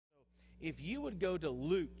if you would go to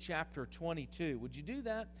Luke chapter 22. Would you do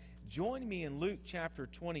that? Join me in Luke chapter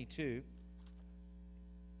 22.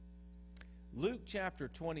 Luke chapter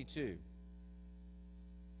 22.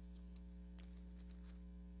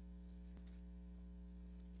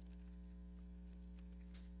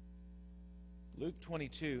 Luke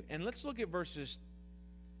 22. And let's look at verses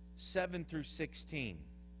 7 through 16.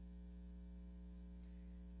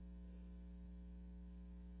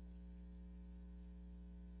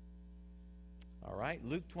 All right,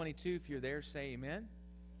 Luke 22, if you're there, say amen.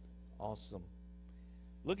 Awesome.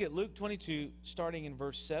 Look at Luke 22, starting in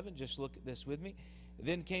verse 7. Just look at this with me.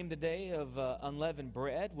 Then came the day of unleavened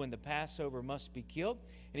bread, when the Passover must be killed.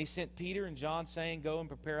 And he sent Peter and John, saying, Go and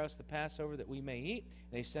prepare us the Passover that we may eat.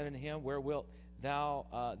 And they said unto him, Where wilt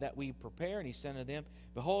thou that we prepare? And he said unto them,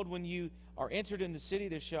 Behold, when you are entered in the city,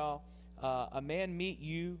 there shall a man meet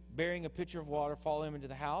you, bearing a pitcher of water. Follow him into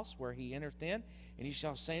the house, where he entereth in. And he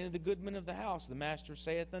shall say unto the goodman of the house, The master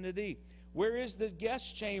saith unto thee, Where is the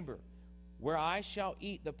guest chamber, where I shall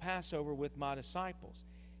eat the Passover with my disciples?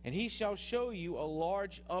 And he shall show you a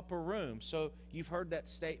large upper room. So you've heard that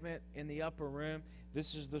statement, in the upper room.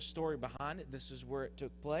 This is the story behind it. This is where it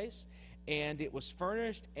took place. And it was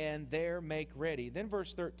furnished, and there make ready. Then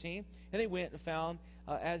verse 13, and they went and found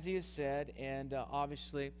as he has said. And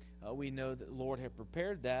obviously we know that the Lord had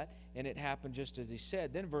prepared that, and it happened just as he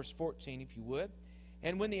said. Then verse 14, if you would.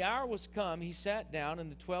 And when the hour was come, he sat down, and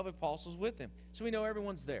the 12 apostles with him. So we know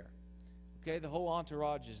everyone's there. Okay, the whole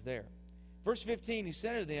entourage is there. Verse 15, he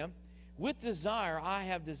said to them, With desire I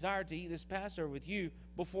have desired to eat this Passover with you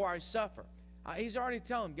before I suffer. He's already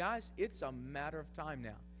telling them, guys, it's a matter of time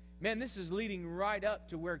now. Man, this is leading right up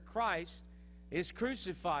to where Christ is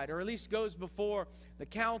crucified, or at least goes before the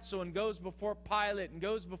council and goes before Pilate and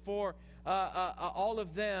goes before all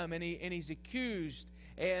of them, and he's accused.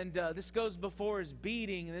 And this goes before his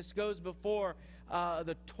beating, and this goes before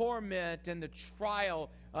the torment and the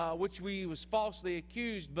trial, which he was falsely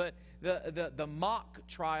accused, but the mock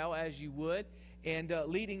trial, as you would, and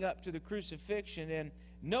leading up to the crucifixion. And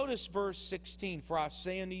notice verse 16, For I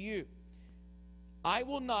say unto you, I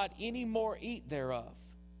will not any more eat thereof,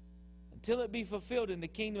 until it be fulfilled in the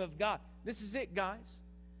kingdom of God. This is it, guys.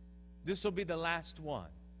 This will be the last one.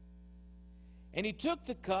 And he took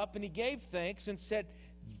the cup, and he gave thanks, and said,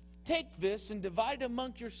 Take this and divide it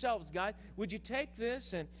among yourselves, guys. Would you take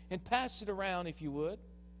this and pass it around, if you would?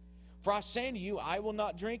 For I say unto you, I will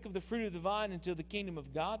not drink of the fruit of the vine until the kingdom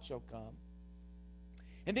of God shall come.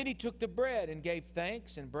 And then he took the bread and gave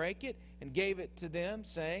thanks and brake it and gave it to them,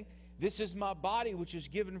 saying, This is my body which is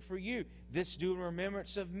given for you. This do in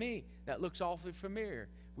remembrance of me. That looks awfully familiar.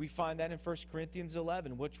 We find that in 1 Corinthians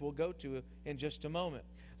 11, which we'll go to in just a moment.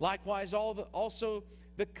 Likewise, also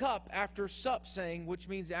the cup after sup, saying, which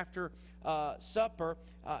means after supper,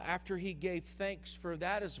 after he gave thanks for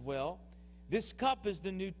that as well. This cup is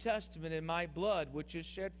the New Testament in my blood, which is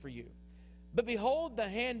shed for you. But behold, the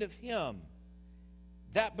hand of him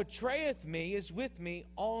that betrayeth me is with me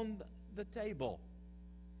on the table.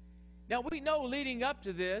 Now we know leading up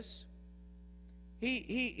to this,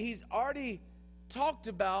 he's already talked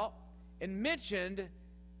about and mentioned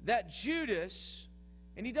that Judas,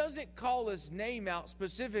 and he doesn't call his name out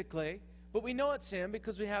specifically, but we know it's him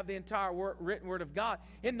because we have the entire written word of God.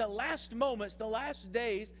 In the last moments, the last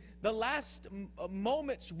days, the last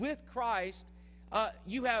moments with Christ,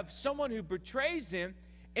 you have someone who betrays him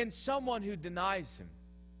and someone who denies him.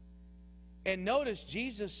 And notice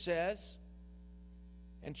Jesus says,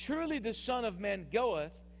 And truly the Son of Man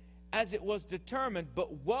goeth as it was determined,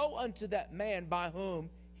 but woe unto that man by whom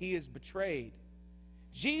he is betrayed.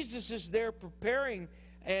 Jesus is there preparing,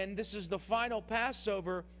 and this is the final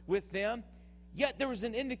Passover with them. Yet there was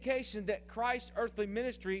an indication that Christ's earthly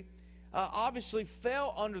ministry obviously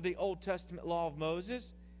fell under the Old Testament law of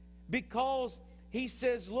Moses, because he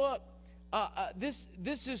says, look, this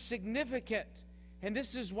is significant, and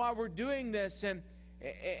this is why we're doing this, and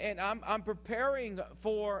I'm preparing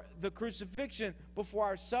for the crucifixion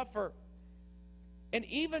before I suffer. And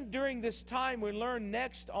even during this time, we learn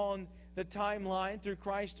next on the timeline through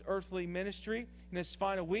Christ's earthly ministry in this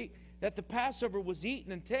final week that the Passover was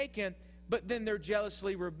eaten and taken, but then they're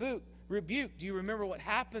jealously rebuked. Do you remember what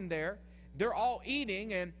happened there? They're all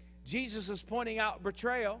eating, and Jesus is pointing out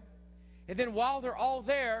betrayal. And then while they're all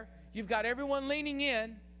there, you've got everyone leaning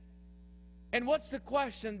in. And what's the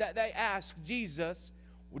question that they ask Jesus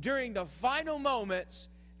during the final moments,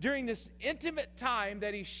 during this intimate time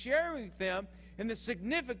that he's sharing with them, and the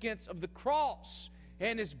significance of the cross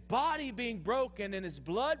and his body being broken and his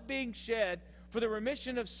blood being shed for the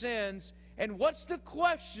remission of sins? And what's the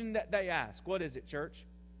question that they ask? What is it, church?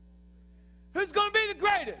 Who's going to be the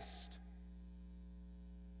greatest?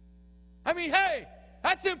 I mean, hey,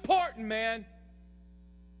 that's important, man.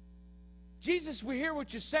 Jesus, we hear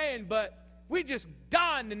what you're saying, but we just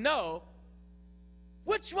dying to know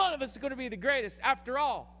which one of us is going to be the greatest. After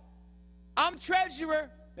all, I'm treasurer.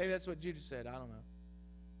 Maybe that's what Judas said. I don't know.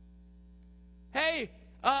 Hey,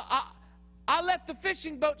 I left the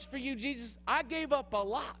fishing boats for you, Jesus. I gave up a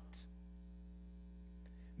lot.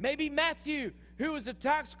 Maybe Matthew, who was a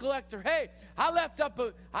tax collector. Hey, I left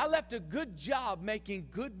a good job making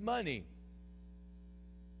good money.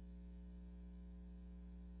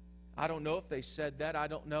 I don't know if they said that. I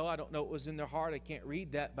don't know. I don't know what was in their heart. I can't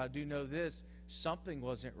read that, but I do know this. Something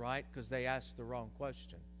wasn't right because they asked the wrong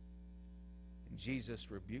question. And Jesus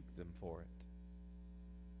rebuked them for it.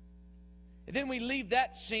 And then we leave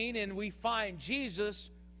that scene and we find Jesus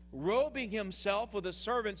robing himself with a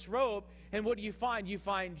servant's robe. And what do you find? You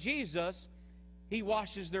find Jesus, he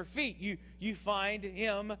washes their feet. You find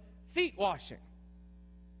him feet washing.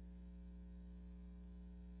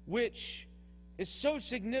 Which is so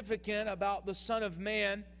significant about the Son of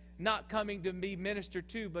Man not coming to be ministered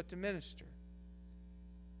to, but to minister.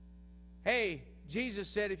 Hey, Jesus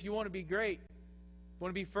said, if you want to be great, if you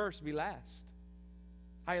want to be first, be last.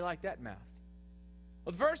 How you like that math?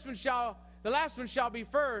 Well, the last one shall be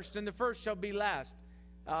first, and the first shall be last.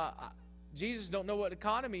 Jesus don't know what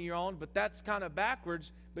economy you're on, but that's kind of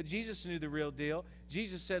backwards. But Jesus knew the real deal.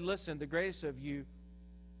 Jesus said, listen, the greatest of you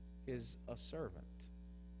is a servant.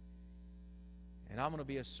 And I'm going to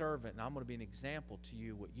be a servant, and I'm going to be an example to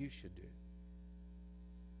you what you should do.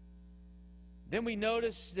 Then we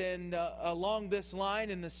notice along this line,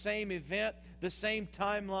 in the same event, the same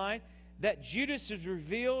timeline, that Judas is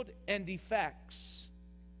revealed and defects.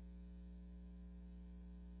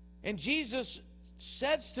 And Jesus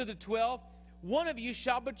says to the 12, one of you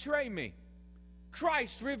shall betray me.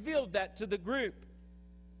 Christ revealed that to the group.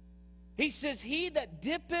 He says, he that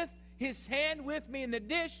dippeth his hand with me in the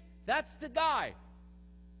dish, that's the guy.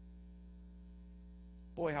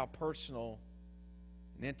 Boy, how personal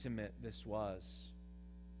and intimate this was.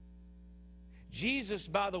 Jesus,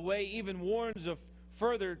 by the way, even warns of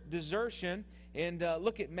further desertion. And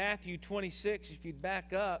look at Matthew 26. If you'd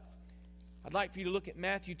back up, I'd like for you to look at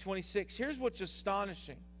Matthew 26. Here's what's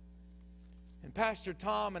astonishing. And Pastor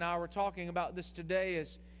Tom and I were talking about this today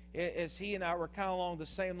as he and I were kind of along the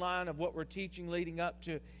same line of what we're teaching leading up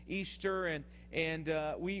to Easter. And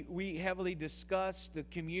we heavily discussed the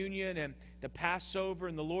communion and the Passover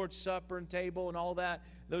and the Lord's Supper and table and all that.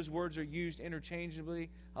 Those words are used interchangeably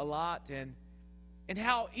a lot. And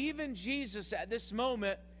how even Jesus at this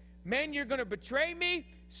moment, man, you're going to betray me.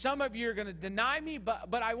 Some of you are going to deny me.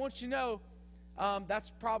 But I want you to know that's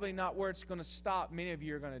probably not where it's going to stop. Many of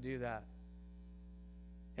you are going to do that.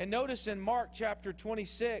 And notice in Mark chapter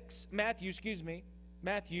 26, Matthew,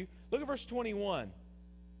 look at verse 21.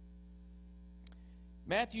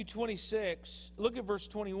 Matthew 26, look at verse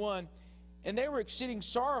 21. And they were exceeding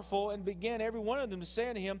sorrowful, and began every one of them to say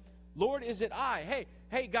unto him, Lord, is it I?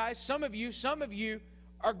 Hey guys, some of you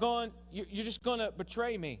are you're just going to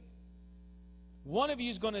betray me. One of you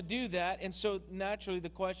is going to do that. And so naturally the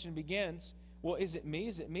question begins, well, is it me?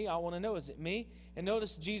 Is it me? I want to know, is it me? And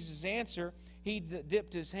notice Jesus' answer. He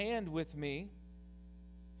dipped his hand with me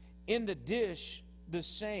in the dish, the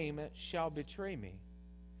same shall betray me.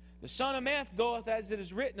 The Son of Man goeth as it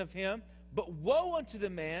is written of him, but woe unto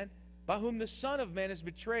the man by whom the Son of Man is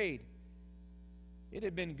betrayed. It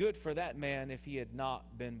had been good for that man if he had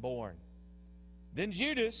not been born. Then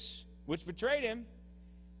Judas, which betrayed him,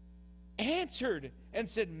 answered and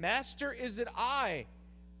said, Master, is it I?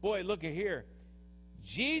 Boy, look at here.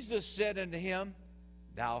 Jesus said unto him,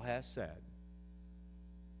 Thou hast said.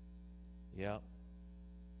 Yep.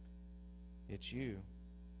 It's you.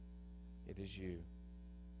 It is you.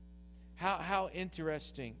 How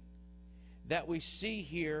interesting that we see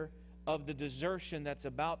here of the desertion that's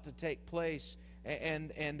about to take place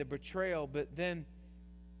and the betrayal. But then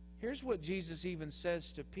here's what Jesus even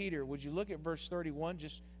says to Peter. Would you look at verse 31?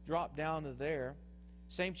 Just drop down to there.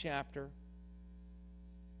 Same chapter.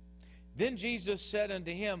 Then Jesus said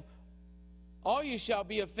unto him, All you shall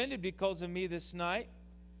be offended because of me this night.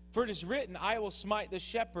 For it is written, I will smite the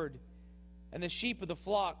shepherd, and the sheep of the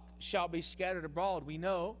flock shall be scattered abroad. We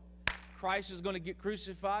know Christ is going to get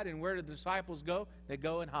crucified, and where do the disciples go? They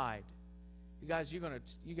go and hide. You guys are going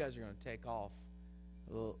to take off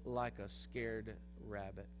like a scared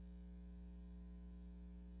rabbit.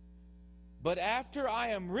 But after I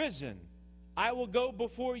am risen, I will go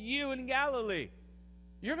before you in Galilee.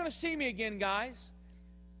 You're going to see me again, guys.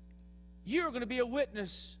 You're going to be a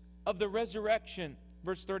witness of the resurrection.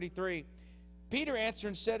 Verse 33. Peter answered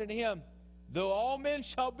and said unto him, Though all men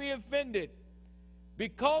shall be offended,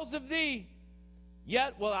 because of thee,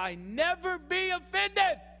 yet will I never be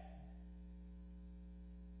offended.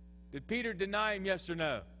 Did Peter deny him, yes or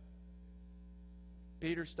no?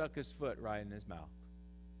 Peter stuck his foot right in his mouth.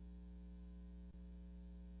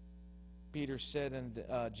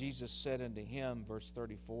 Jesus said unto him, verse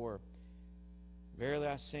 34, Verily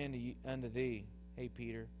I say unto thee, hey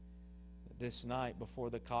Peter, that this night before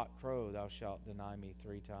the cock crow thou shalt deny me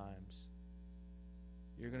 3 times.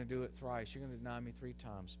 You're going to do it thrice. You're going to deny me 3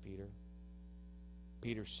 times, Peter.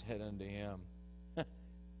 Peter said unto him,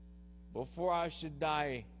 Before I should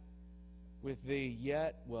die with thee,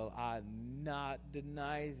 yet will I not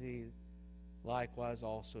deny thee. Likewise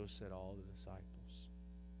also said all the disciples.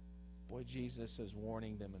 Boy, Jesus is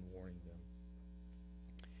warning them and warning them.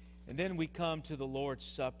 And then we come to the Lord's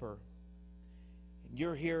Supper. And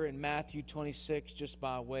you're here in Matthew 26, just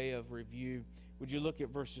by way of review. Would you look at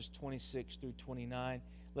verses 26 through 29?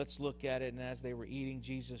 Let's look at it. And as they were eating,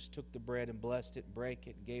 Jesus took the bread and blessed it, brake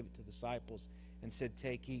it, and gave it to the disciples, and said,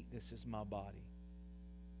 Take, eat, this is my body.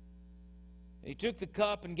 And he took the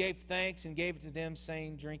cup and gave thanks and gave it to them,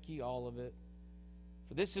 saying, Drink ye all of it.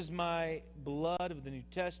 For this is my blood of the New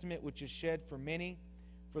Testament, which is shed for many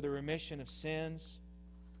for the remission of sins.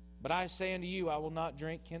 But I say unto you, I will not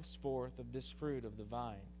drink henceforth of this fruit of the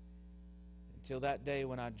vine, until that day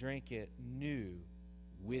when I drink it new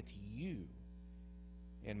with you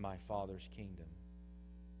in my Father's kingdom.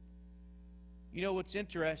 You know what's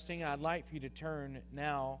interesting? I'd like for you to turn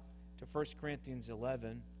now to 1 Corinthians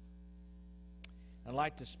 11. I'd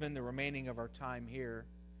like to spend the remaining of our time here,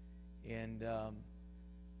 and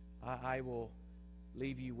I will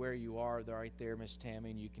leave you where you are. They're right there, Miss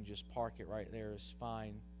Tammy, and you can just park it right there. It's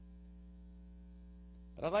fine.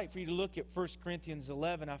 But I'd like for you to look at 1 Corinthians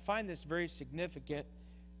 11. I find this very significant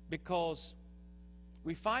because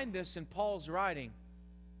we find this in Paul's writing.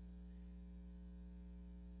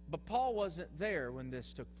 But Paul wasn't there when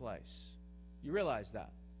this took place. You realize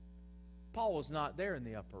that? Paul was not there in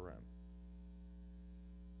the upper room.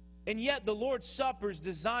 And yet the Lord's Supper is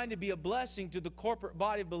designed to be a blessing to the corporate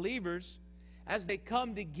body of believers as they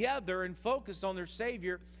come together and focus on their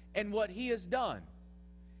Savior and what He has done.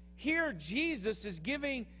 Here Jesus is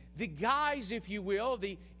giving the guys, if you will,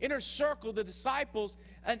 the inner circle, the disciples,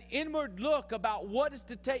 an inward look about what is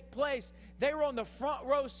to take place. They were on the front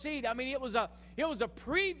row seat. I mean, it was a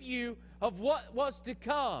preview of what was to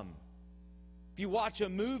come. If you watch a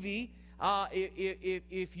movie,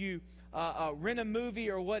 if you rent a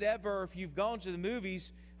movie or whatever, or if you've gone to the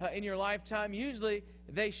movies in your lifetime, usually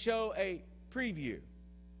they show a preview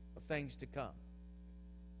of things to come.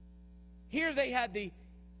 Here they had the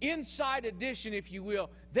inside edition, if you will.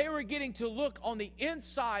 They were getting to look on the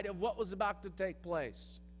inside of what was about to take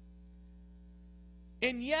place.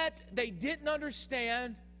 And yet they didn't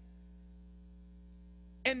understand,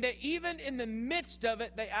 and that even in the midst of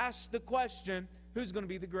it, they asked the question, who's going to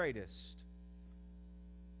be the greatest?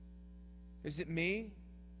 Is it me?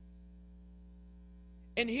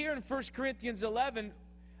 And here in 1 Corinthians 11,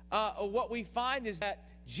 what we find is that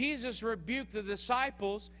Jesus rebuked the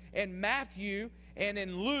disciples in Matthew and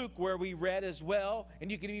in Luke, where we read as well,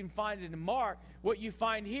 and you can even find it in Mark. What you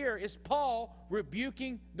find here is Paul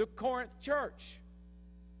rebuking the Corinth church.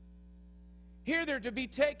 Here they're to be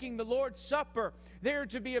taking the Lord's Supper. They're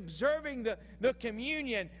to be observing the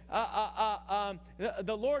communion,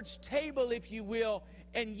 the Lord's table, if you will,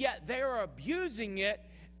 and yet they are abusing it,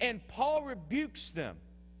 and Paul rebukes them.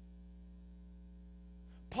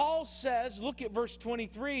 Paul says, look at verse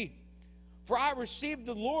 23, For I received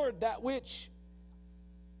the Lord that which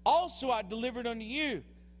also I delivered unto you.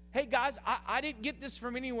 Hey guys, I didn't get this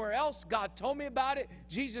from anywhere else. God told me about it.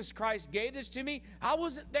 Jesus Christ gave this to me. I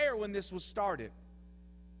wasn't there when this was started.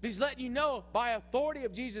 He's letting you know, by authority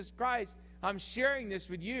of Jesus Christ, I'm sharing this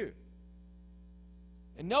with you.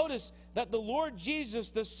 And notice that the Lord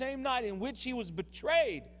Jesus, the same night in which He was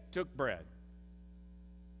betrayed, took bread.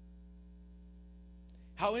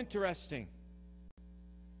 How interesting.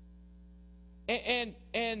 And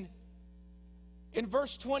in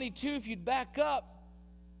verse 22, if you'd back up,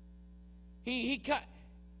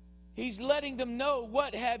 he's letting them know,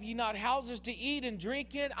 what, have ye not houses to eat and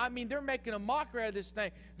drink in? I mean, they're making a mockery of this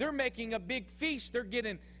thing. They're making a big feast. They're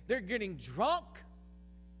getting drunk.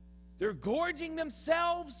 They're gorging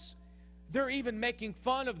themselves. They're even making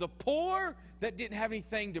fun of the poor that didn't have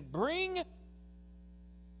anything to bring.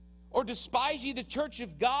 Or despise ye the church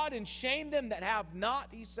of God and shame them that have not,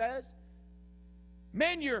 he says.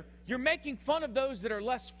 Men, you're making fun of those that are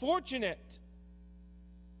less fortunate.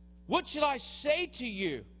 What shall I say to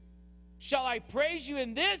you? Shall I praise you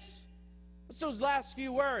in this? What's those last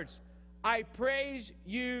few words? I praise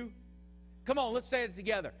you Come on, let's say it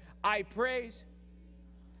together. I praise.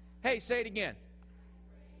 Hey, say it again.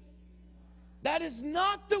 That is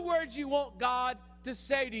not the words you want God to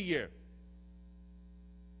say to you.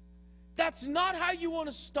 That's not how you want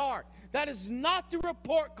to start. That is not the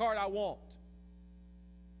report card I want.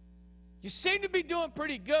 You seem to be doing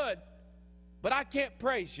pretty good, but I can't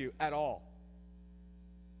praise you at all.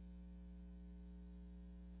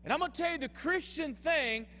 And I'm going to tell you, the Christian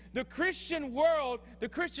thing, the Christian world, the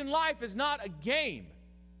Christian life is not a game.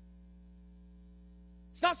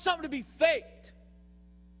 It's not something to be faked.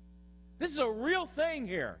 This is a real thing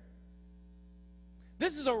here.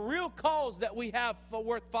 This is a real cause that we have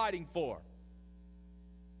worth fighting for.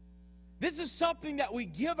 This is something that we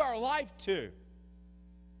give our life to.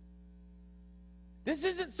 This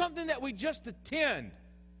isn't something that we just attend.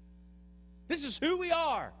 This is who we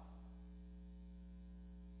are.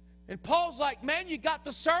 And Paul's like, man, you got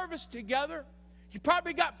the service together. You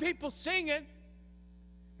probably got people singing.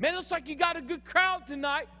 Man, it looks like you got a good crowd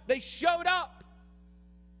tonight. They showed up.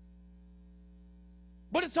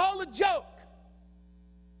 But it's all a joke.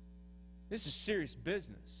 This is serious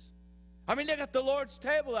business. I mean, they got the Lord's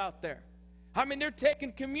table out there. I mean, they're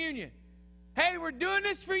taking communion. Hey, we're doing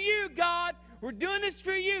this for you, God. We're doing this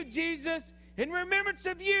for you, Jesus. In remembrance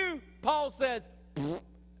of you, Paul says,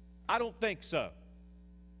 I don't think so.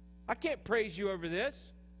 I can't praise you over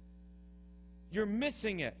this. You're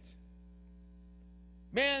missing it.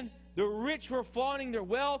 Man, the rich were flaunting their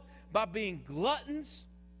wealth by being gluttons.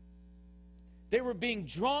 They were being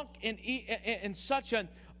drunk in such a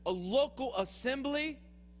local assembly.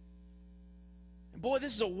 And boy,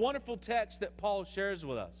 this is a wonderful text that Paul shares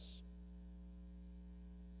with us.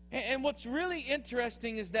 And what's really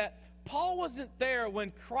interesting is that Paul wasn't there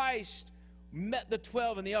when Christ met the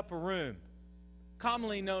 12 in the upper room,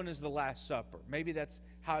 commonly known as the Last Supper. Maybe that's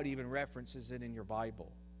how it even references it in your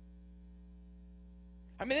Bible.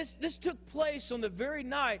 I mean, this took place on the very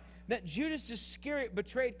night that Judas Iscariot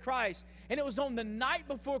betrayed Christ, and it was on the night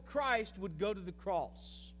before Christ would go to the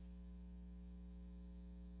cross.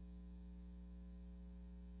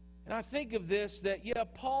 And I think of this, that, yeah,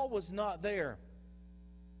 Paul was not there.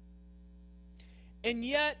 And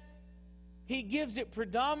yet, he gives it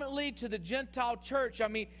predominantly to the Gentile church. I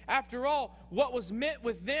mean, after all, what was meant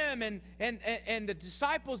with them and the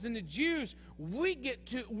disciples and the Jews,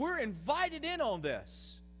 we're invited in on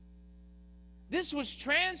this. This was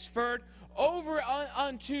transferred over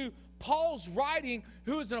unto Paul's writing,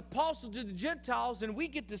 who is an apostle to the Gentiles, and we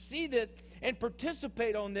get to see this and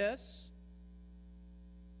participate on this.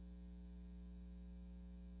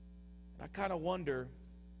 I kind of wonder,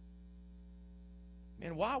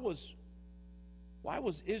 man, why was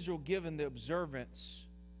Israel given the observance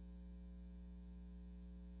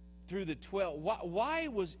through the 12? Why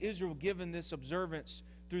was Israel given this observance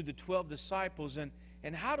through the 12 disciples? And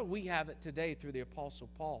how do we have it today through the Apostle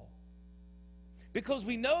Paul? Because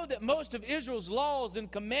we know that most of Israel's laws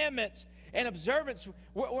and commandments and observance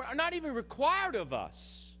were not even required of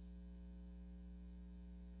us.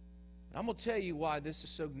 I'm going to tell you why this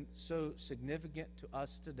is so significant to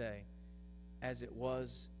us today as it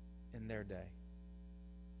was in their day.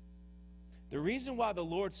 The reason why the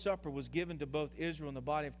Lord's Supper was given to both Israel and the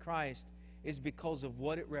body of Christ is because of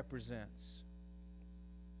what it represents.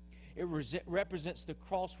 It represents the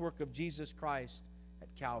cross work of Jesus Christ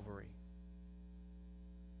at Calvary.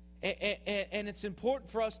 And it's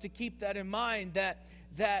important for us to keep that in mind,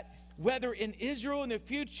 that whether in Israel in the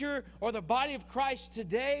future or the body of Christ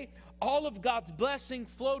today, all of God's blessing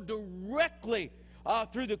flowed directly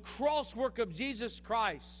through the cross work of Jesus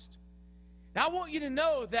Christ. Now, I want you to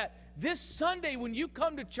know that this Sunday when you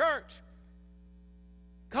come to church,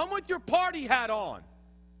 come with your party hat on.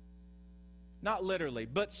 Not literally,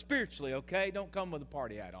 but spiritually, okay? Don't come with a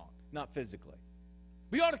party hat on, not physically.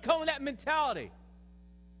 We ought to come with that mentality.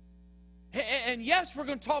 And yes, we're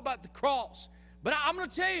going to talk about the cross. But I'm going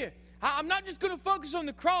to tell you, I'm not just going to focus on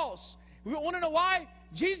the cross. We want to know why?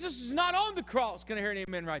 Jesus is not on the cross. Can I hear an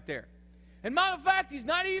amen right there? And matter of fact, He's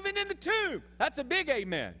not even in the tomb. That's a big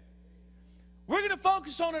amen. We're going to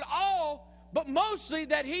focus on it all, but mostly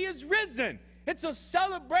that He is risen. It's a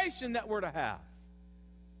celebration that we're to have.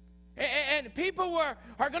 And people are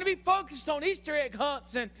going to be focused on Easter egg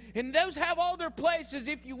hunts, and those have all their places,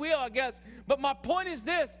 if you will, I guess. But my point is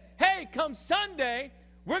this. Hey, come Sunday,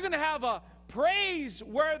 we're going to have a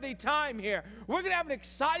praiseworthy time here. We're going to have an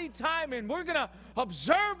exciting time, and we're going to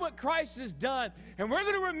observe what Christ has done, and we're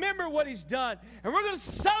going to remember what He's done, and we're going to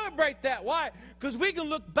celebrate that. Why? Because we can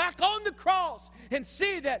look back on the cross and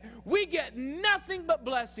see that we get nothing but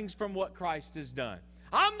blessings from what Christ has done.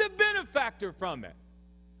 I'm the benefactor from it.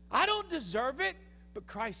 I don't deserve it, but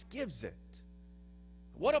Christ gives it.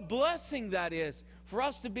 What a blessing that is for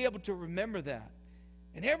us to be able to remember that.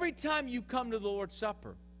 And every time you come to the Lord's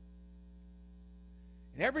Supper,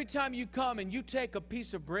 and every time you come and you take a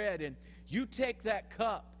piece of bread and you take that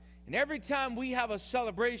cup, and every time we have a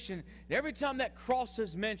celebration, and every time that cross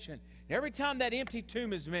is mentioned, and every time that empty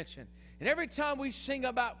tomb is mentioned, and every time we sing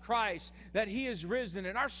about Christ, that He is risen,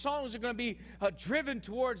 and our songs are going to be driven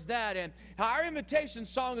towards that, and our invitation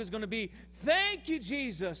song is going to be, thank you,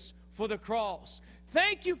 Jesus, for the cross.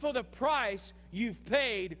 Thank you for the price you've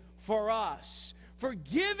paid for us, for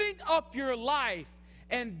giving up your life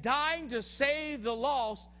and dying to save the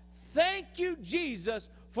lost. Thank you, Jesus,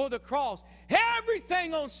 for the cross.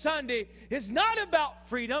 Everything on Sunday is not about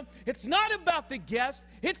freedom. It's not about the guest.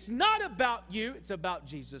 It's not about you. It's about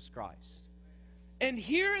Jesus Christ. And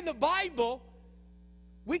here in the Bible,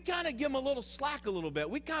 we kind of give them a little slack a little bit.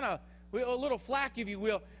 A little flack, if you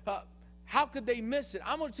will. How could they miss it?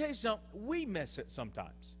 I'm going to tell you something. We miss it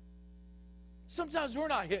sometimes. Sometimes we're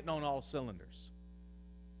not hitting on all cylinders.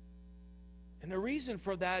 And the reason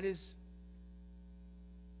for that is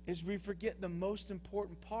we forget the most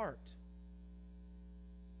important part.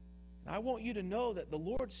 I want you to know that the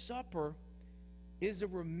Lord's Supper is a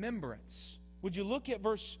remembrance. Would you look at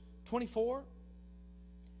verse 24?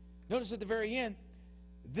 Notice at the very end,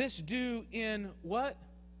 this do in what?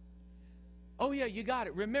 Oh yeah, you got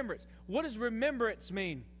it. Remembrance. What does remembrance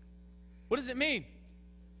mean? What does it mean?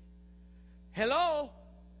 Hello?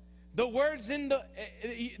 The words in the,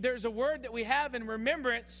 there's a word that we have in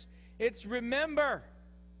remembrance. It's remember.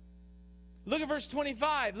 Look at verse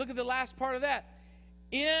 25. Look at the last part of that.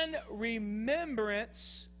 In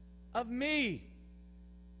remembrance of me.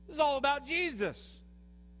 This is all about Jesus.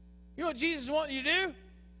 You know what Jesus wants you to do?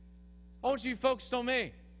 I want you to be focused on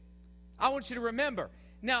me. I want you to remember.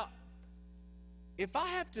 Now, if I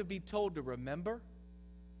have to be told to remember,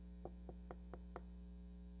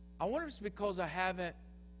 I wonder if it's because I haven't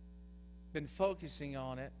been focusing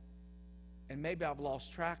on it, and maybe I've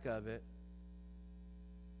lost track of it,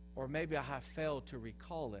 or maybe I have failed to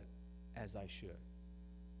recall it as I should.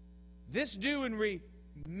 This do in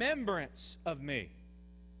remembrance of me.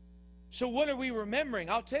 So what are we remembering?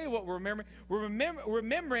 I'll tell you what we're remembering. We're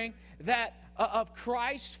remembering that of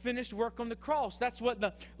Christ's finished work on the cross. That's what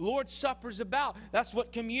the Lord's Supper is about. That's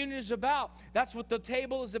what communion is about. That's what the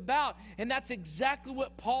table is about. And that's exactly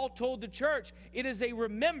what Paul told the church. It is a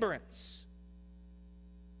remembrance.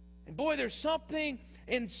 And boy, there's something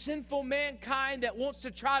in sinful mankind that wants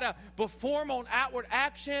to try to perform on outward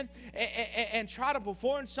action and try to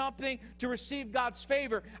perform something to receive God's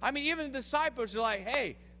favor. I mean, even the disciples are like,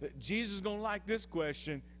 hey, Jesus is going to like this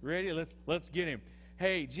question. Ready? Let's get him.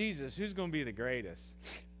 Hey, Jesus, who's going to be the greatest?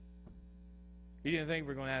 You didn't think we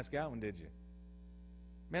were going to ask that one, did you?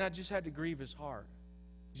 Man, I just had to grieve his heart.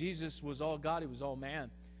 Jesus was all God. He was all man.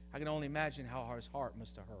 I can only imagine how his heart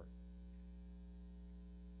must have hurt.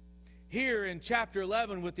 Here in chapter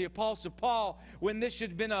 11 with the Apostle Paul, when this should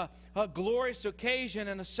have been a glorious occasion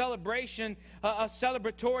and a celebration, a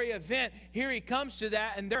celebratory event, here he comes to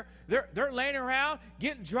that, and they're laying around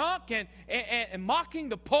getting drunk and mocking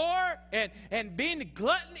the poor and being a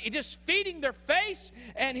glutton, just feeding their face,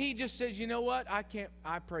 and he just says, you know what,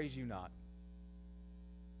 I praise you not.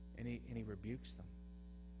 And he rebukes them.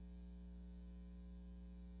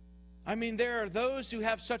 I mean, there are those who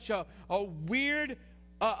have such a weird,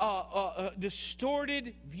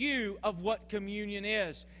 distorted view of what communion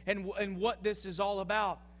is and what this is all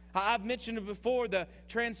about. I've mentioned it before, the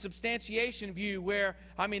transubstantiation view, where,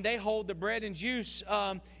 I mean, they hold the bread and juice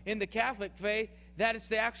in the Catholic faith, that it's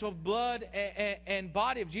the actual blood and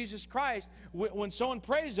body of Jesus Christ. When someone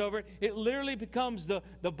prays over it, it literally becomes the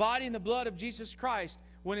body and the blood of Jesus Christ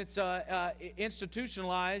when it's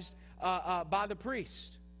institutionalized by the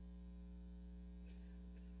priest.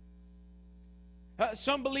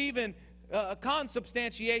 Some believe in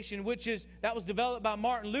consubstantiation, that was developed by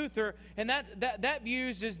Martin Luther, and that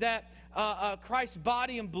views is that Christ's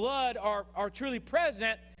body and blood are truly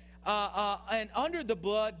present and under the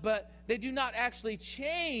blood, but they do not actually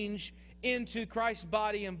change into Christ's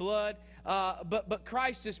body and blood, but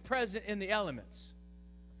Christ is present in the elements.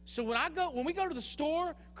 So when we go to the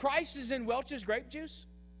store, Christ is in Welch's grape juice.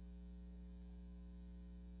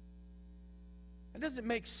 That doesn't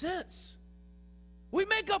make sense. We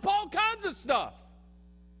make up all kinds of stuff.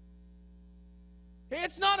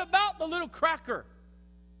 It's not about the little cracker.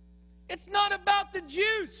 It's not about the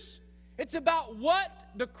juice. It's about what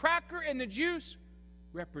the cracker and the juice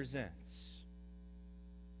represents.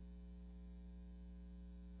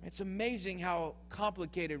 It's amazing how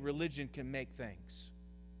complicated religion can make things.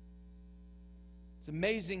 It's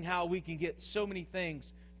amazing how we can get so many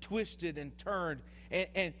things twisted and turned.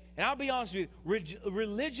 And I'll be honest with you,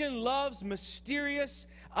 religion loves mysterious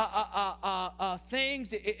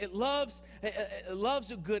things. It loves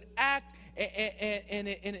a good act, and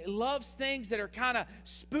it loves things that are kind of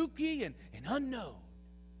spooky and unknown.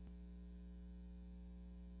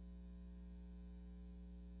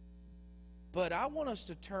 But I want us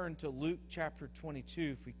to turn to Luke chapter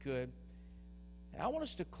 22, if we could. And I want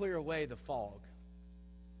us to clear away the fog.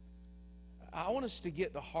 I want us to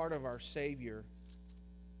get the heart of our Savior.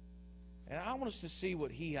 And I want us to see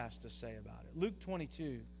what He has to say about it. Luke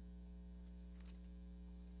 22.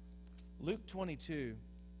 Luke 22.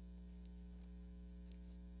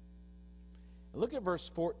 Look at verse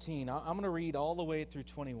 14. I'm going to read all the way through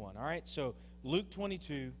 21. All right? So Luke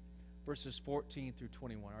 22, verses 14 through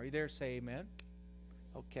 21. Are you there? Say amen.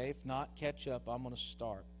 Okay, if not, catch up. I'm going to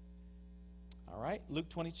start. All right? Luke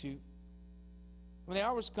 22. When the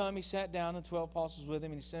hour was come, He sat down, and 12 apostles with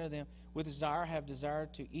Him, and He said to them, with desire, I have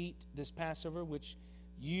desired to eat this Passover with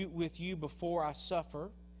you before I suffer.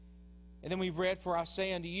 And then we've read, for I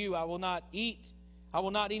say unto you, I will not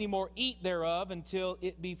any more eat thereof until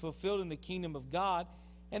it be fulfilled in the kingdom of God.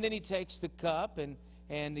 And then He takes the cup and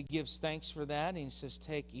He gives thanks for that. And He says,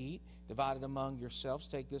 take, eat, divide it among yourselves.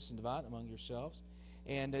 Take this and divide it among yourselves.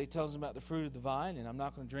 And He tells them about the fruit of the vine. And I'm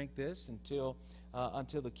not going to drink this until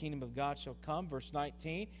the kingdom of God shall come. Verse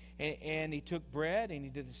 19. And He took bread and He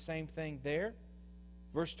did the same thing there.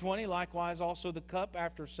 Verse 20. Likewise also the cup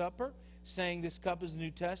after supper, saying, this cup is the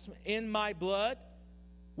New Testament in my blood,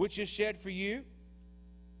 which is shed for you.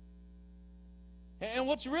 And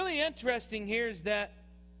what's really interesting here is that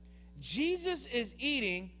Jesus is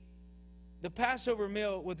eating the Passover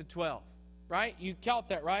meal with the 12, right? You count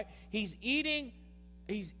that, right? He's eating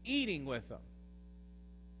with them.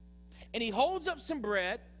 And He holds up some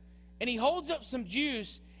bread, and He holds up some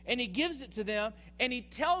juice, and He gives it to them, and He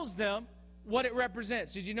tells them what it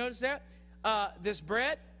represents. Did you notice that? This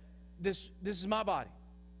bread, this is my body.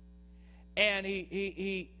 And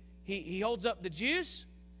he holds up the juice,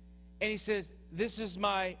 and He says, this is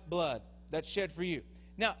my blood that's shed for you.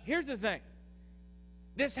 Now, here's the thing.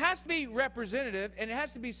 This has to be representative, and it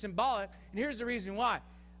has to be symbolic, and here's the reason why.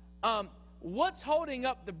 What's holding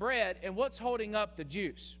up the bread, and what's holding up the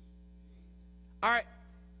juice? All right,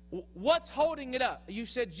 what's holding it up? You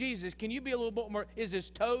said Jesus. Can you be a little bit more? Is His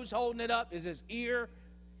toes holding it up? Is His ear?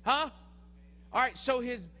 Huh? All right, so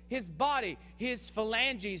His body, His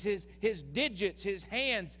phalanges, His digits, His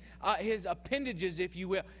hands, His appendages, if you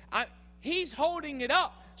will. He's holding it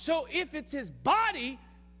up. So if it's His body,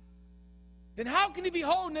 then how can He be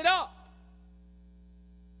holding it up?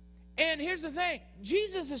 And here's the thing.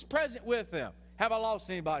 Jesus is present with them. Have I lost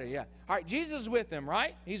anybody? Yeah. All right, Jesus is with them,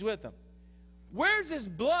 right? He's with them. Where's His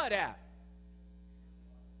blood at?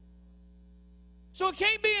 So it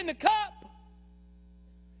can't be in the cup.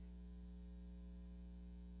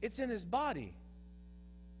 It's in His body.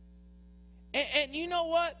 And you know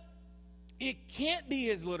what? It can't be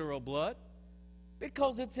His literal blood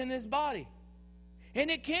because it's in His body. And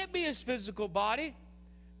it can't be His physical body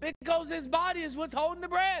because His body is what's holding the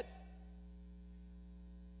bread.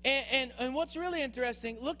 And what's really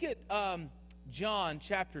interesting, look at John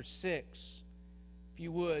chapter 6. If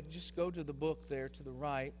you would, just go to the book there to the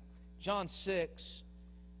right. John 6.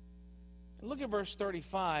 Look at verse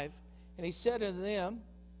 35. And He said unto them,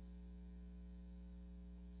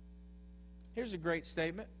 here's a great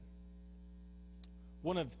statement.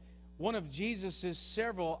 One of Jesus'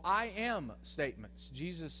 several I am statements.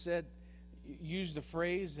 Jesus used a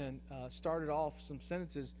phrase and started off some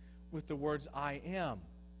sentences with the words I am.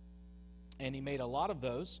 And He made a lot of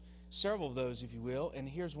those, several of those, if you will. And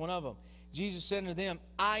here's one of them. Jesus said unto them,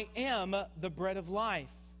 I am the bread of life.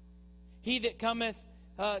 He that cometh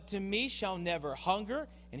to me shall never hunger,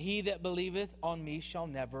 and he that believeth on me shall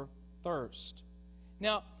never thirst.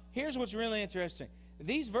 Now, here's what's really interesting.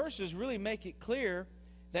 These verses really make it clear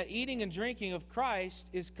that eating and drinking of Christ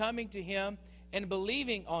is coming to Him and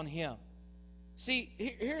believing on Him. See,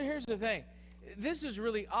 here's the thing. This is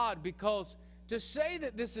really odd because to say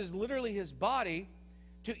that this is literally His body,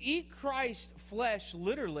 to eat Christ's flesh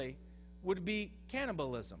literally would be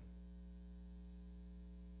cannibalism.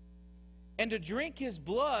 And to drink His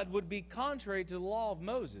blood would be contrary to the law of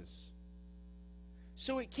Moses.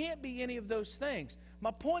 So it can't be any of those things.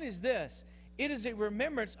 My point is this. It is a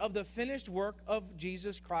remembrance of the finished work of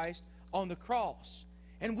Jesus Christ on the cross.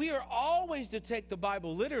 And we are always to take the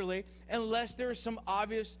Bible literally unless there is some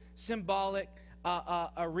obvious symbolic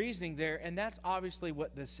reasoning there. And that's obviously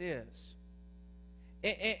what this is.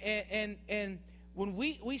 And when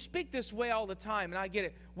we speak this way all the time, and I get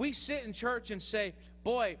it, we sit in church and say,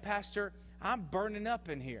 boy, Pastor, I'm burning up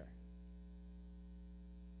in here.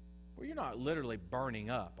 Well, you're not literally burning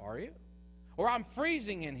up, are you? Or I'm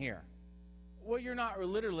freezing in here. Well, you're not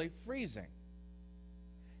literally freezing.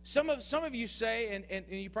 Some of you say, and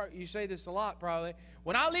you say this a lot probably,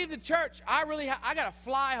 when I leave the church, I got to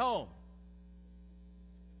fly home.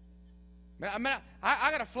 I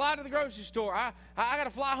got to fly to the grocery store. I got to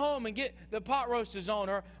fly home and get the pot roasters on.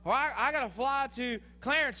 Or I got to fly to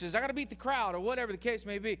Clarence's. I got to beat the crowd, or whatever the case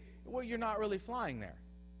may be. Well, you're not really flying there.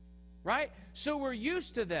 Right? So we're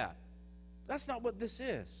used to that. That's not what this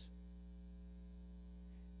is.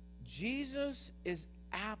 Jesus is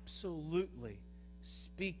absolutely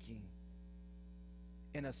speaking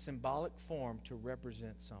in a symbolic form to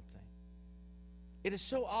represent something. It is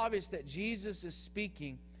so obvious that Jesus is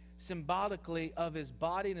speaking symbolically of his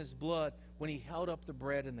body and his blood when he held up the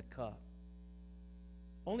bread and the cup.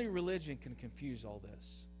 Only religion can confuse all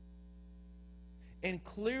this. And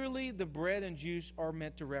clearly the bread and juice are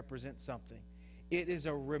meant to represent something. It is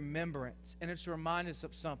a remembrance, and it's to remind us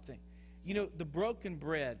of something. You know, the broken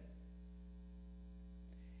bread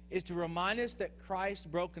is to remind us that Christ's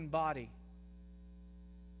broken body,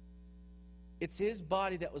 it's his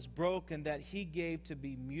body that was broken that he gave to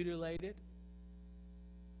be mutilated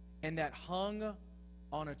and that hung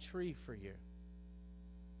on a tree for you.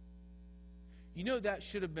 You know that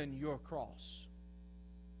should have been your cross.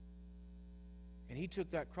 And he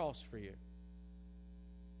took that cross for you.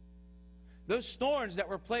 Those thorns that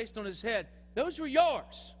were placed on his head, those were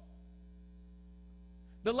yours.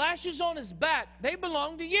 The lashes on his back, they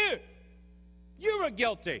belong to you. You were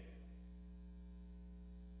guilty.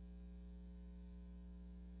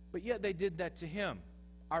 But yet they did that to him,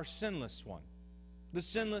 our sinless one, the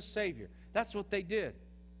sinless Savior. That's what they did.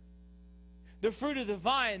 The fruit of the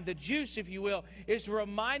vine, the juice, if you will, is to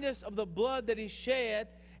remind us of the blood that he shed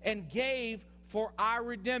and gave for our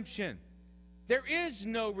redemption. There is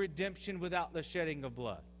no redemption without the shedding of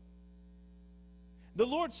blood. The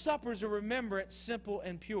Lord's Supper is a remembrance, simple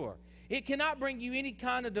and pure. It cannot bring you any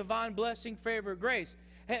kind of divine blessing, favor, or grace.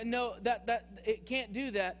 No, it can't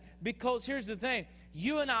do that, because here's the thing.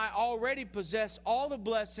 You and I already possess all the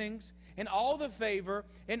blessings and all the favor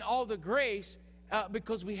and all the grace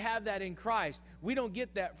because we have that in Christ. We don't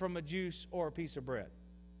get that from a juice or a piece of bread.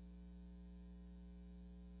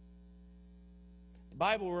 The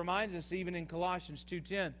Bible reminds us, even in Colossians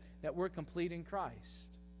 2:10, that we're complete in Christ.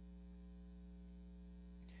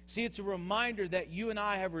 See, it's a reminder that you and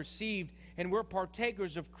I have received, and we're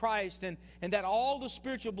partakers of Christ, and that all the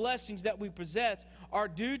spiritual blessings that we possess are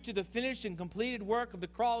due to the finished and completed work of the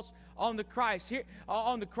cross on the cross.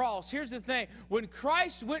 Here's the thing. When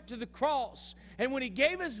Christ went to the cross, and when he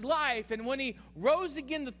gave his life, and when he rose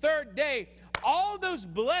again the third day, all those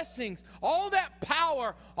blessings, all that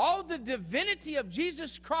power, all the divinity of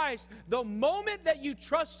Jesus Christ, the moment that you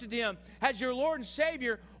trusted him as your Lord and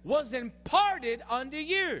Savior, was imparted unto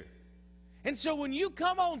you. And so when you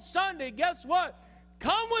come on Sunday, guess what?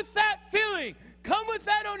 Come with that feeling. Come with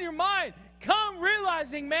that on your mind. Come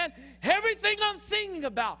realizing, man, everything I'm singing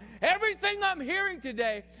about, everything I'm hearing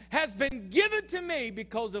today has been given to me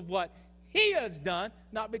because of what he has done,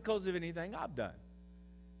 not because of anything I've done.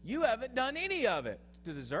 You haven't done any of it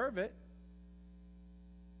to deserve it,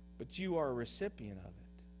 but you are a recipient of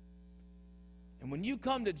it. And when you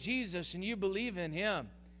come to Jesus and you believe in him,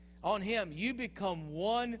 on him, you become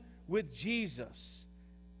one with Jesus.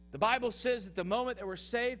 The Bible says that the moment that we're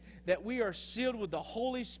saved, that we are sealed with the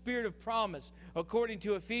Holy Spirit of promise, according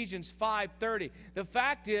to Ephesians 5:30. The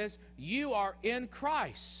fact is, you are in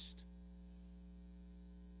Christ.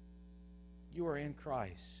 You are in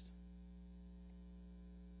Christ.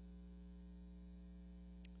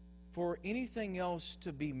 For anything else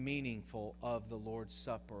to be meaningful of the Lord's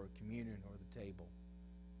Supper or communion or the table,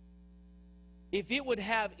 if it would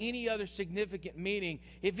have any other significant meaning,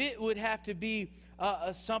 if it would have to be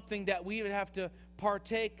something that we would have to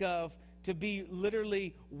partake of to be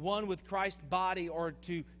literally one with Christ's body or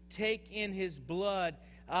to take in his blood,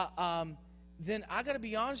 then I got to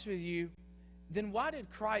be honest with you, then why did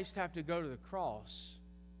Christ have to go to the cross?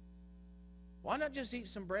 Why not just eat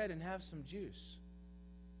some bread and have some juice?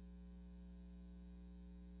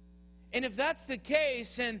 And if that's the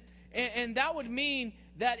case, and that would mean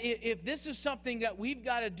that if this is something that we've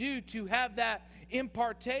got to do to have that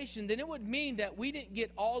impartation, then it would mean that we didn't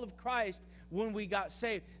get all of Christ when we got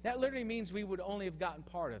saved. That literally means we would only have gotten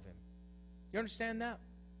part of him. You understand that?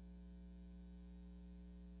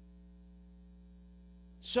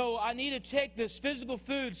 So I need to take this physical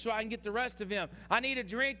food so I can get the rest of him. I need to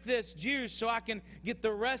drink this juice so I can get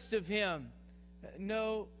the rest of him.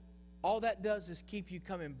 No, all that does is keep you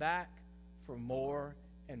coming back for more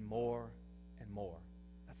and more more.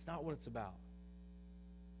 That's not what it's about.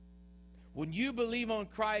 When you believe on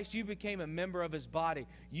Christ, you became a member of His body.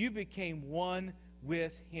 You became one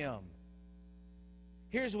with Him.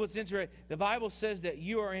 Here's what's interesting. The Bible says that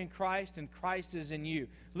you are in Christ and Christ is in you.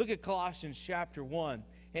 Look at Colossians chapter 1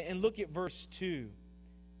 and look at verse 2.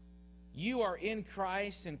 You are in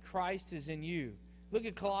Christ and Christ is in you. Look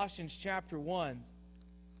at Colossians chapter 1.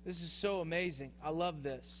 This is so amazing. I love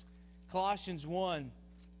this. Colossians 1.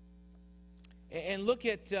 And look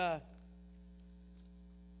at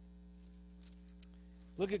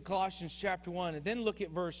Colossians chapter 1, and then look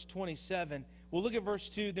at verse 27. We'll look at verse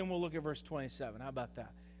 2, then we'll look at verse 27. How about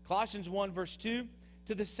that? Colossians 1, verse 2.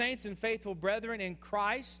 To the saints and faithful brethren in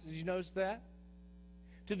Christ. Did you notice that?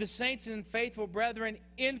 To the saints and faithful brethren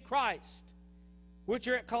in Christ, which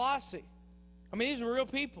are at Colossae. I mean, these are real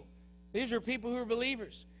people. These are people who are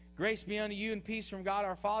believers. Grace be unto you and peace from God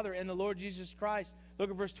our Father and the Lord Jesus Christ. Look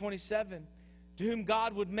at verse 27. To whom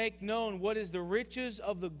God would make known what is the riches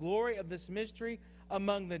of the glory of this mystery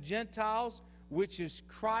among the Gentiles, which is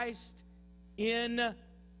Christ in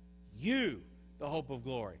you, the hope of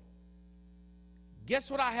glory. Guess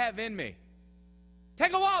what I have in me?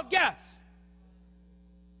 Take a wild guess.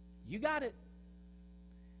 You got it.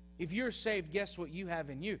 If you're saved, guess what you have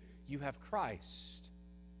in you? You have Christ.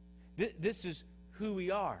 This is who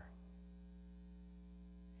we are.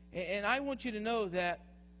 And I want you to know that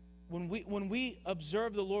when we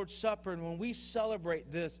observe the Lord's Supper and when we celebrate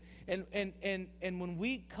this and when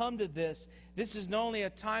we come to this, this is not only a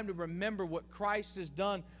time to remember what Christ has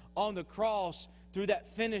done on the cross through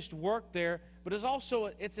that finished work there, but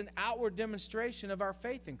it's an outward demonstration of our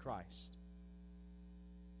faith in Christ.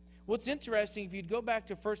 What's interesting, if you'd go back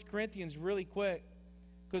to 1 Corinthians really quick,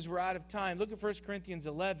 because we're out of time, look at 1 Corinthians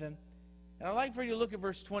 11, and I'd like for you to look at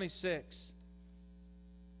verse 26.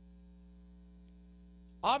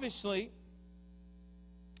 Obviously,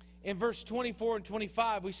 in verse 24 and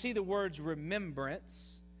 25, we see the words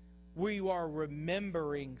remembrance. We are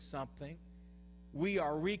remembering something. We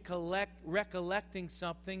are recollecting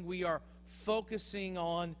something. We are focusing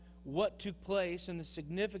on what took place and the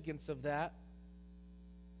significance of that.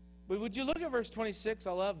 But would you look at verse 26?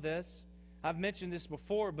 I love this. I've mentioned this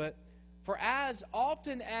before, but for as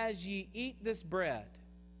often as ye eat this bread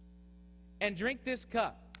and drink this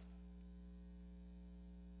cup,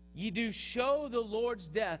 ye do show the Lord's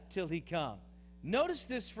death till He come. Notice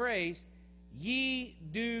this phrase, ye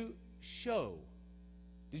do show.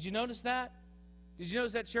 Did you notice that? Did you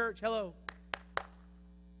notice that, church? Hello.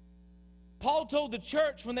 Paul told the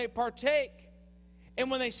church when they partake and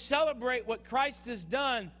when they celebrate what Christ has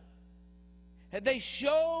done, they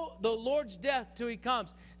show the Lord's death till He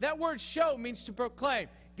comes. That word show means to proclaim.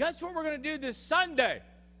 Guess what we're going to do this Sunday?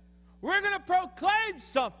 We're going to proclaim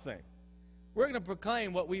something. We're going to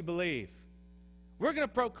proclaim what we believe. We're going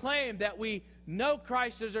to proclaim that we know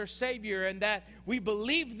Christ as our Savior and that we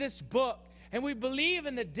believe this book and we believe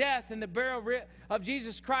in the death and the burial of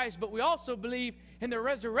Jesus Christ, but we also believe in the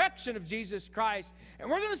resurrection of Jesus Christ. And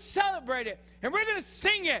we're going to celebrate it and we're going to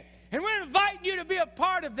sing it and we're inviting you to be a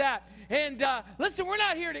part of that. And listen, we're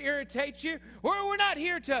not here to irritate you. We're not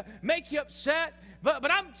here to make you upset.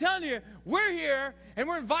 But I'm telling you, we're here and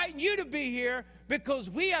we're inviting you to be here because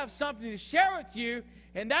we have something to share with you,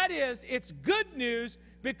 and that is, it's good news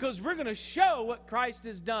because we're going to show what Christ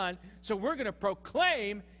has done, so we're going to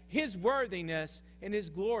proclaim His worthiness and His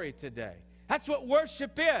glory today. That's what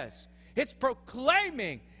worship is. It's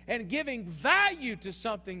proclaiming and giving value to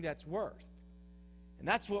something that's worth. And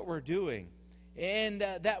that's what we're doing. And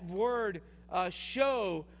that word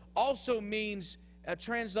show also means,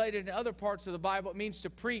 translated in other parts of the Bible, it means to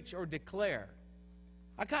preach or declare.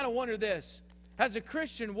 I kind of wonder this. As a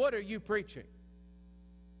Christian, what are you preaching?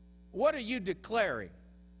 What are you declaring?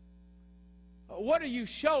 What are you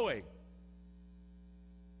showing?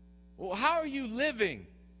 Well, how are you living?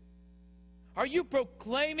 Are you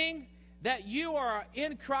proclaiming that you are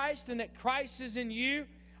in Christ and that Christ is in you?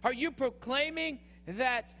 Are you proclaiming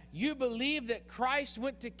that you believe that Christ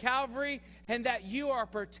went to Calvary and that you are a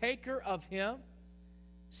partaker of Him?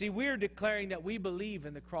 See, we're declaring that we believe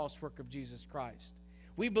in the cross work of Jesus Christ.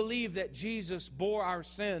 We believe that Jesus bore our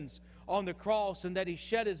sins on the cross and that He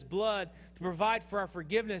shed His blood to provide for our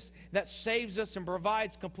forgiveness that saves us and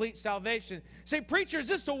provides complete salvation. Say, preacher, is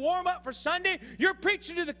this a warm-up for Sunday? You're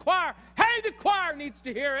preaching to the choir. Hey, the choir needs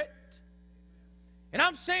to hear it. And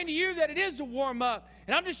I'm saying to you that it is a warm-up.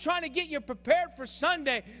 And I'm just trying to get you prepared for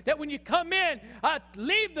Sunday, that when you come in,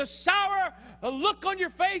 leave the sour look on your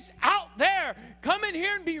face out there. Come in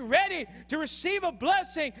here and be ready to receive a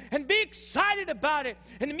blessing and be excited about it.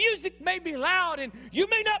 And the music may be loud, and you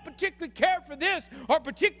may not particularly care for this or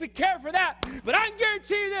particularly care for that. But I can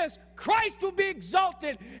guarantee you this, Christ will be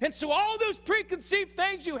exalted. And so all those preconceived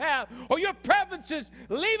things you have or your preferences,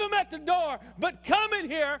 leave them at the door. But come in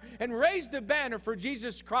here and raise the banner for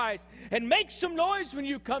Jesus Christ. And make some noise when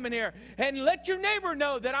you come in here. And let your neighbor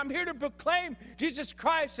know that I'm here to proclaim Jesus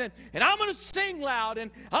Christ. And I'm going to sing loud. And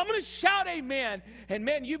I'm going to shout amen. And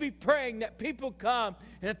man, you be praying that people come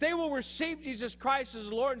and that they will receive Jesus Christ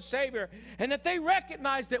as Lord and Savior. And that they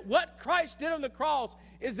recognize that what Christ did on the cross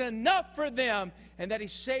is enough for them, and that He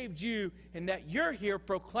saved you, and that you're here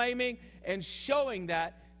proclaiming and showing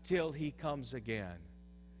that till He comes again.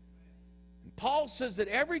 And Paul says that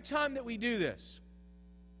every time that we do this,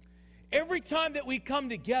 every time that we come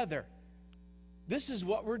together, this is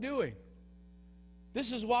what we're doing.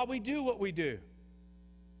 This is why we do what we do.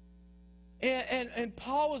 And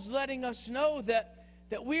Paul is letting us know that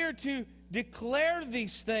we are to declare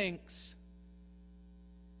these things.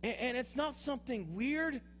 And it's not something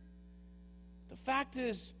weird. The fact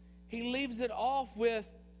is, he leaves it off with,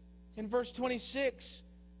 in verse 26,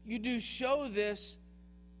 you do show this,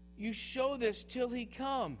 you show this till He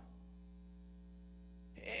come.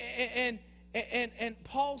 And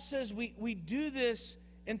Paul says we do this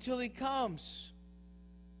until He comes.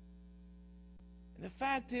 And the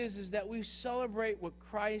fact is that we celebrate what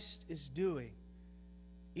Christ is doing.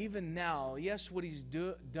 Even now, yes, what He's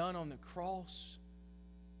done on the cross.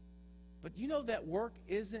 But you know that work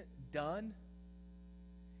isn't done.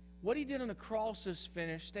 What He did on the cross is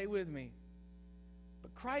finished. Stay with me.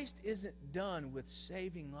 But Christ isn't done with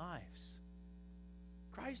saving lives.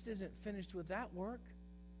 Christ isn't finished with that work.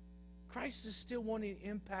 Christ is still wanting to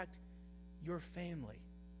impact your family.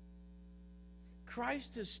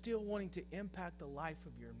 Christ is still wanting to impact the life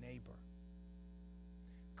of your neighbor.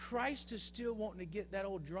 Christ is still wanting to get that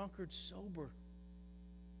old drunkard sober.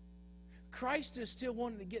 Christ is still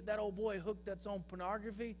wanting to get that old boy hooked that's on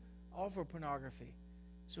pornography off of pornography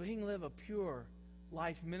so he can live a pure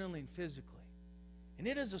life mentally and physically. And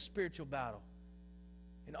it is a spiritual battle.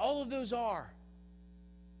 And all of those are.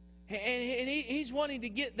 And He's wanting to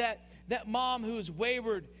get that mom who is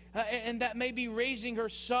wayward and that may be raising her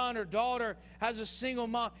son or daughter as a single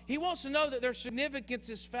mom. He wants to know that their significance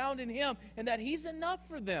is found in Him and that He's enough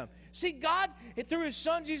for them. See, God, through His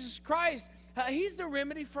Son, Jesus Christ, He's the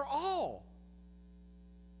remedy for all.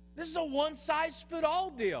 This is a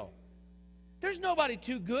one-size-fits-all deal. There's nobody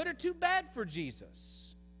too good or too bad for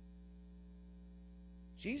Jesus.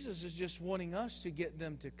 Jesus is just wanting us to get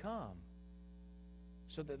them to come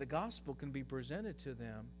so that the gospel can be presented to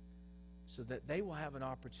them so that they will have an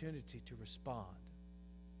opportunity to respond.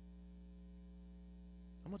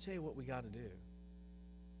 I'm going to tell you what we got to do.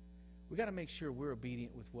 We got to make sure we're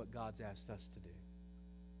obedient with what God's asked us to do.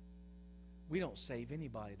 We don't save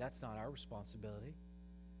anybody. That's not our responsibility.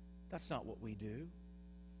 That's not what we do.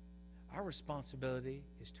 Our responsibility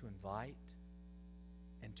is to invite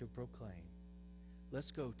and to proclaim.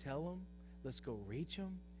 Let's go tell them. Let's go reach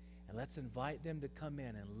them. And let's invite them to come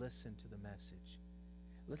in and listen to the message.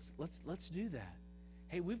 Let's do that.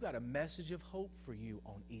 Hey, we've got a message of hope for you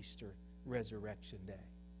on Easter Resurrection Day.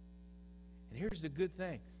 And here's the good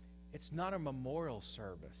thing. It's not a memorial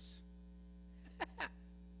service.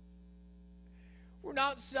 We're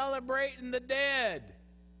not celebrating the dead.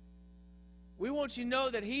 We want you to know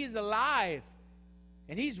that He's alive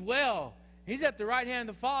and He's well. He's at the right hand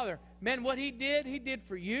of the Father. Man, what He did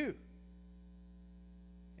for you.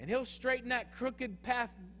 And He'll straighten that crooked path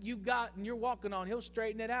you got and you're walking on. He'll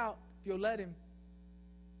straighten it out if you'll let Him.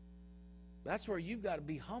 That's where you've got to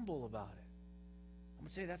be humble about it. I'm going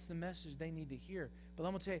to tell you that's the message they need to hear. But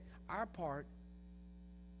I'm going to tell you, our part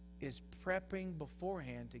is prepping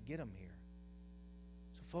beforehand to get them here.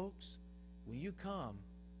 So folks, when you come,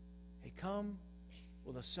 hey, come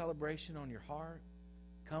with a celebration on your heart.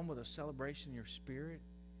 Come with a celebration in your spirit.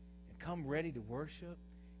 And come ready to worship.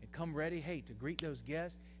 And come ready, hey, to greet those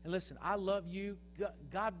guests. And listen, I love you.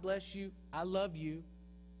 God bless you. I love you.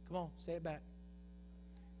 Come on, say it back.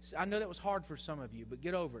 I know that was hard for some of you, but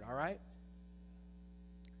get over it, all right?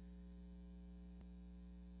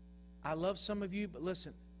 I love some of you, but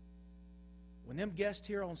listen, when them guests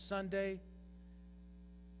here on Sunday,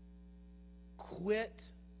 quit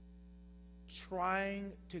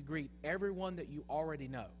trying to greet everyone that you already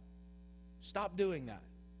know. Stop doing that.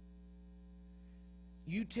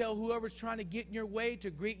 You tell whoever's trying to get in your way to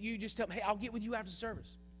greet you, just tell them, hey, I'll get with you after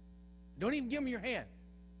service. Don't even give them your hand.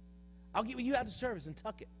 I'll get with you after service and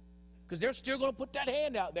tuck it. Because they're still going to put that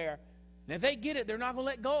hand out there. And if they get it, they're not going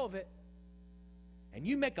to let go of it. And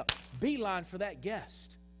you make a beeline for that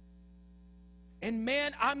guest. And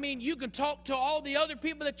man, I mean, you can talk to all the other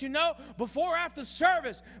people that you know before or after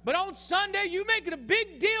service. But on Sunday, you make it a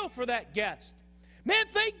big deal for that guest. Man,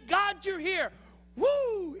 thank God you're here.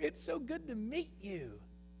 Woo! It's so good to meet you.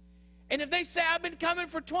 And if they say, I've been coming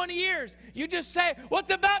for 20 years, you just say, well,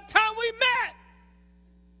 it's about time we met.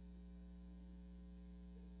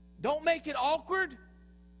 Don't make it awkward.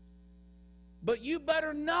 But you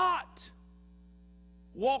better not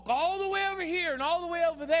walk all the way over here and all the way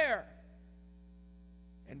over there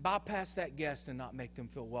and bypass that guest and not make them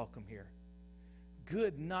feel welcome here.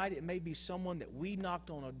 Good night. It may be someone that we knocked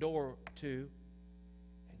on a door to.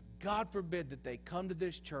 And God forbid that they come to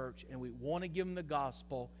this church and we want to give them the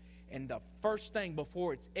gospel. And the first thing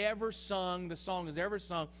before it's ever sung, the song is ever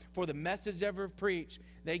sung, for the message ever preached,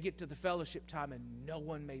 they get to the fellowship time and no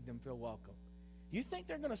one made them feel welcome. You think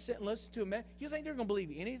they're going to sit and listen to a message? You think they're going to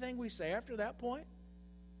believe anything we say after that point?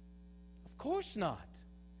 Of course not.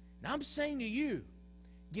 Now I'm saying to you,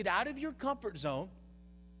 get out of your comfort zone,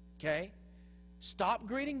 okay? Stop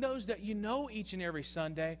greeting those that you know each and every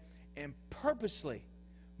Sunday and purposely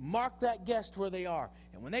mark that guest where they are.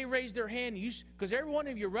 And when they raise their hand, because every one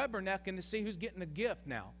of you are rubbernecking to see who's getting the gift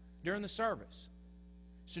now during the service.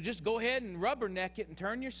 So just go ahead and rubberneck it and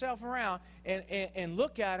turn yourself around and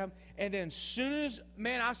look at them. And then as soon as,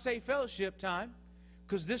 man, I say fellowship time,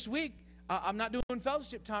 because this week I'm not doing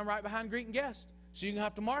fellowship time right behind greeting guests. So you're going to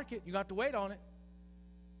have to mark it. You're going to have to wait on it.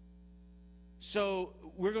 So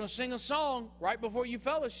we're going to sing a song right before you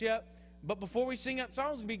fellowship. But before we sing that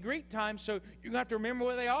song, it's going to be greet time. So you're going to have to remember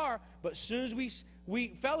where they are. But as soon as we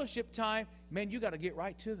fellowship time, man, you got to get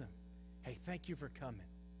right to them. Hey, thank you for coming.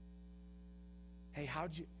 Hey,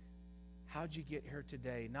 how'd you get here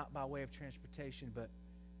today? Not by way of transportation, but,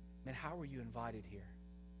 man, how were you invited here?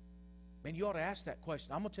 Man, you ought to ask that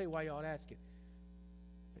question. I'm going to tell you why you ought to ask it.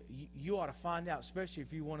 You ought to find out, especially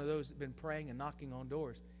if you're one of those that have been praying and knocking on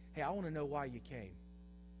doors. Hey, I want to know why you came.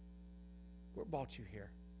 What brought you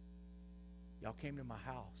here? Y'all came to my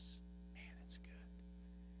house. Man, that's good.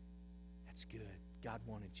 That's good. God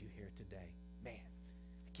wanted you here today. Man,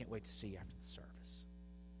 I can't wait to see you after the service.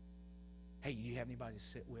 Hey, you have anybody to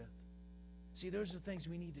sit with? See, those are the things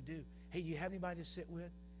we need to do. Hey, you have anybody to sit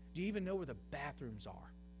with? Do you even know where the bathrooms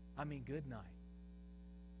are? I mean, good night.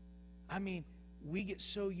 I mean, we get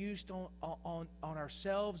so used on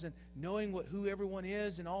ourselves and knowing who everyone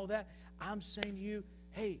is and all that. I'm saying to you,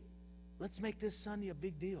 hey, let's make this Sunday a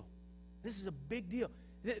big deal. This is a big deal.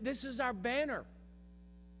 This is our banner.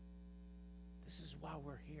 This is why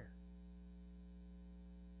we're here.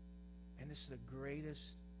 And this is the greatest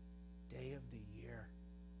day of the year.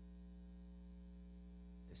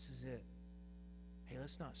 This is it. Hey,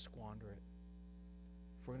 let's not squander it.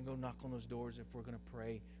 If we're going to go knock on those doors, if we're going to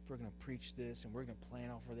pray, if we're going to preach this, and we're going to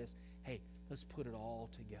plan off for this, hey, let's put it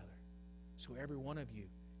all together. So every one of you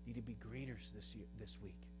need to be greeters this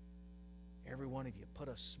week. Every one of you, put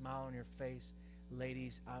a smile on your face.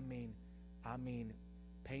 Ladies, I mean,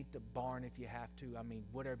 paint the barn if you have to. I mean,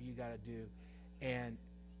 whatever you got to do. And,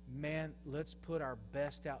 man, let's put our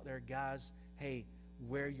best out there. Guys, hey,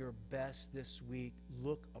 wear your best this week.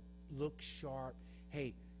 Look sharp.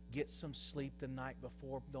 Hey, get some sleep the night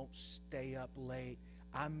before. Don't stay up late.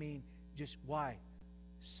 I mean, just why?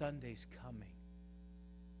 Sunday's coming.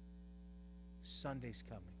 Sunday's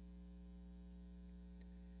coming.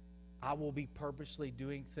 I will be purposely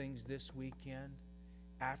doing things this weekend.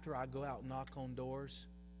 After I go out and knock on doors,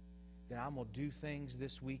 then I'm going to do things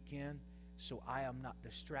this weekend so I am not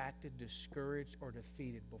distracted, discouraged, or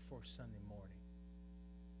defeated before Sunday morning.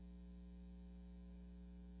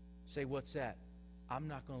 Say, what's that? I'm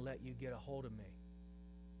not going to let you get a hold of me.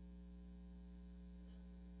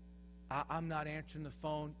 I'm not answering the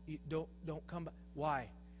phone. Don't come back. Why?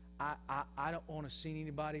 I don't want to see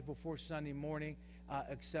anybody before Sunday morning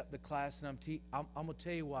except the class, and I'm going to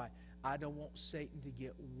tell you why. I don't want Satan to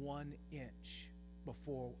get 1 inch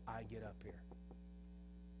before I get up here.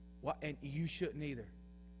 Well, and you shouldn't either.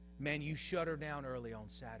 Man, you shut her down early on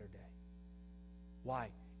Saturday. Why?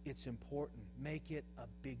 It's important. Make it a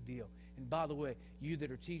big deal. And by the way, you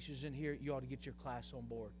that are teachers in here, you ought to get your class on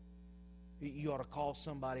board. You ought to call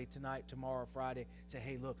somebody tonight, tomorrow, Friday, say,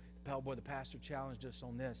 hey, look, the pastor challenged us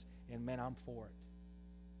on this, and man, I'm for it.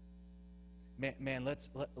 Man,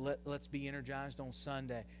 let's be energized on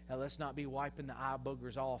Sunday. Now, let's not be wiping the eye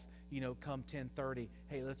boogers off, come 10:30.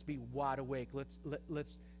 Hey, let's be wide awake.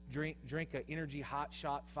 Let's drink an energy hot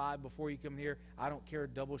shot 5 before you come here. I don't care,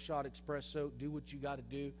 double shot espresso. Do what you got to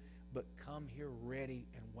do. but come here ready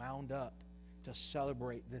and wound up to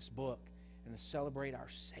celebrate this book and to celebrate our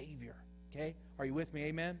Savior. Okay? Are you with me?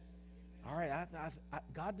 Amen? All right.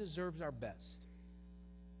 God deserves our best.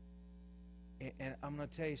 And I'm going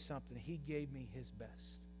to tell you something. He gave me His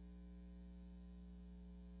best.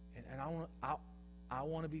 And I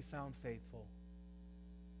want to be found faithful.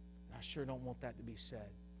 I sure don't want that to be said.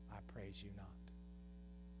 I praise you not.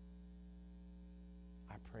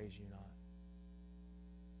 I praise you not.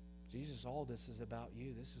 Jesus, all this is about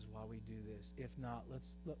you. This is why we do this. If not,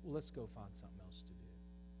 let's go find something else to do.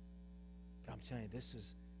 God, I'm telling you, this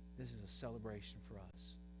is a celebration for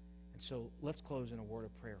us. And so let's close in a word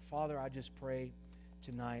of prayer. Father, I just pray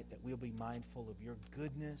tonight that we'll be mindful of your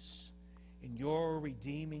goodness and your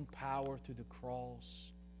redeeming power through the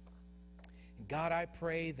cross. And God, I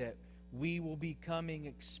pray that we will be coming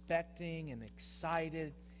expecting and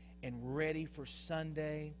excited and ready for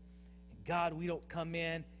Sunday. And God, we don't come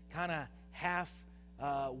in kind of half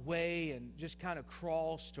way and just kind of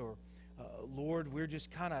crossed, or Lord, we're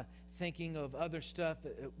just kind of thinking of other stuff.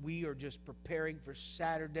 We are just preparing for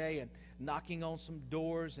Saturday and knocking on some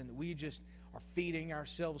doors, and we just are feeding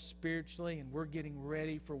ourselves spiritually, and we're getting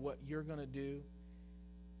ready for what you're going to do.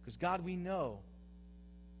 Because God, we know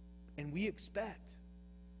and we expect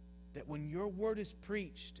that when your word is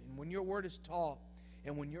preached and when your word is taught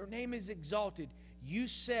and when your name is exalted, you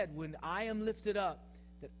said, when I am lifted up,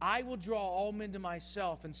 that I will draw all men to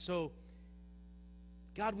myself. And so,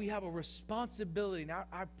 God, we have a responsibility. And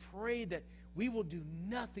I pray that we will do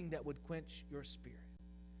nothing that would quench your spirit.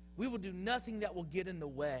 We will do nothing that will get in the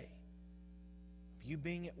way of you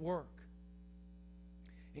being at work.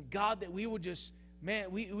 And God, that we will just,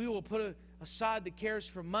 we will put aside the cares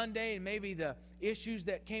for Monday and maybe the issues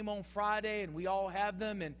that came on Friday, and we all have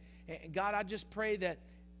them. And God, I just pray that,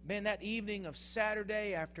 that evening of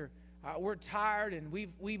Saturday after we're tired and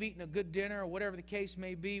we've eaten a good dinner or whatever the case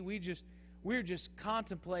may be, we're just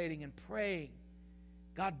contemplating and praying.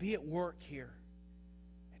 God, be at work here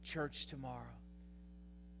at church tomorrow.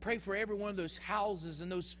 Pray for every one of those houses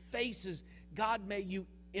and those faces. God, may you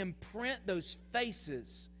imprint those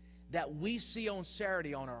faces that we see on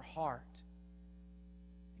Saturday on our heart.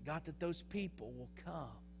 God, that those people will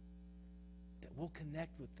come, that we'll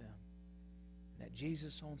connect with them. And that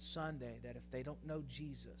Jesus on Sunday, that if they don't know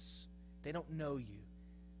Jesus, they don't know you,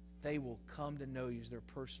 they will come to know you as their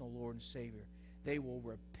personal Lord and Savior. They will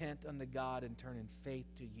repent unto God and turn in faith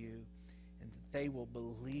to you, and that they will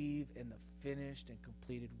believe in the finished and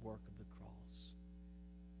completed work of the cross.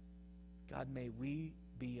 God, may we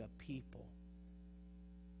be a people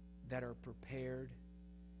that are prepared,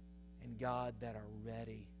 and God, that are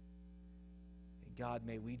ready. And God,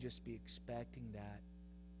 may we just be expecting that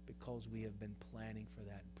because we have been planning for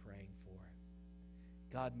that and praying for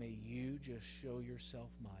it. God, may you just show yourself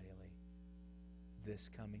mightily this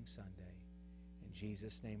coming Sunday. In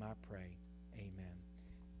Jesus' name I pray. Amen.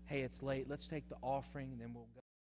 Hey, it's late. Let's take the offering, and then we'll go.